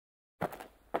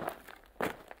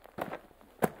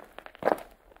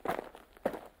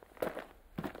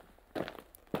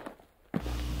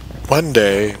One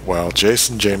day, while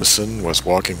Jameson was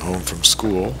walking home from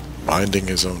school, minding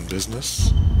his own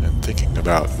business and thinking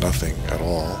about nothing at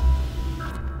all,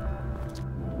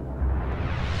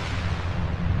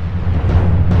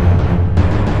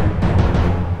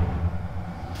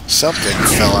 something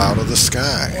fell out of the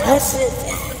sky. Was it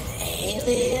an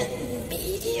alien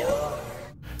meteor?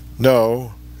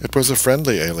 No, it was a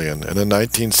friendly alien in a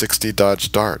 1960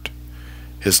 Dodge Dart.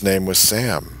 His name was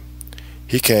Sam.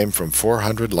 He came from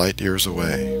 400 light years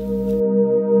away.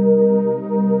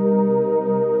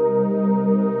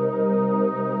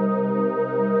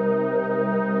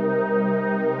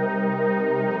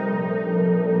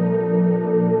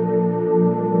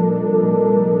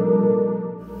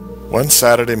 One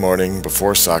Saturday morning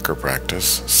before soccer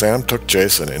practice, Sam took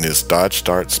Jason in his Dodge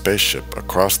Dart spaceship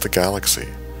across the galaxy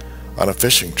on a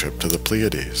fishing trip to the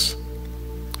Pleiades.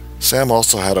 Sam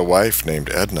also had a wife named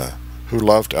Edna, who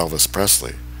loved Elvis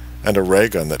Presley, and a ray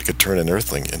gun that could turn an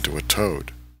earthling into a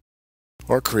toad.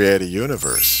 Or create a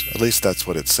universe, at least that's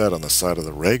what it said on the side of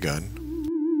the ray gun.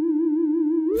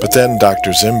 But then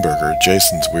Dr. Zimburger,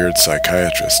 Jason's weird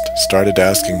psychiatrist, started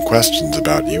asking questions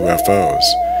about UFOs,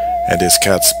 and his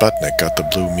cat Sputnik got the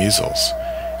blue measles,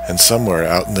 and somewhere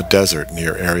out in the desert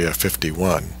near Area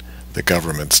 51, the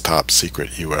government's top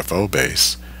secret UFO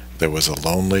base, there was a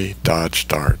lonely Dodge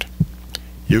Dart.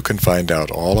 You can find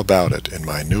out all about it in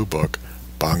my new book,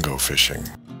 Bongo Fishing.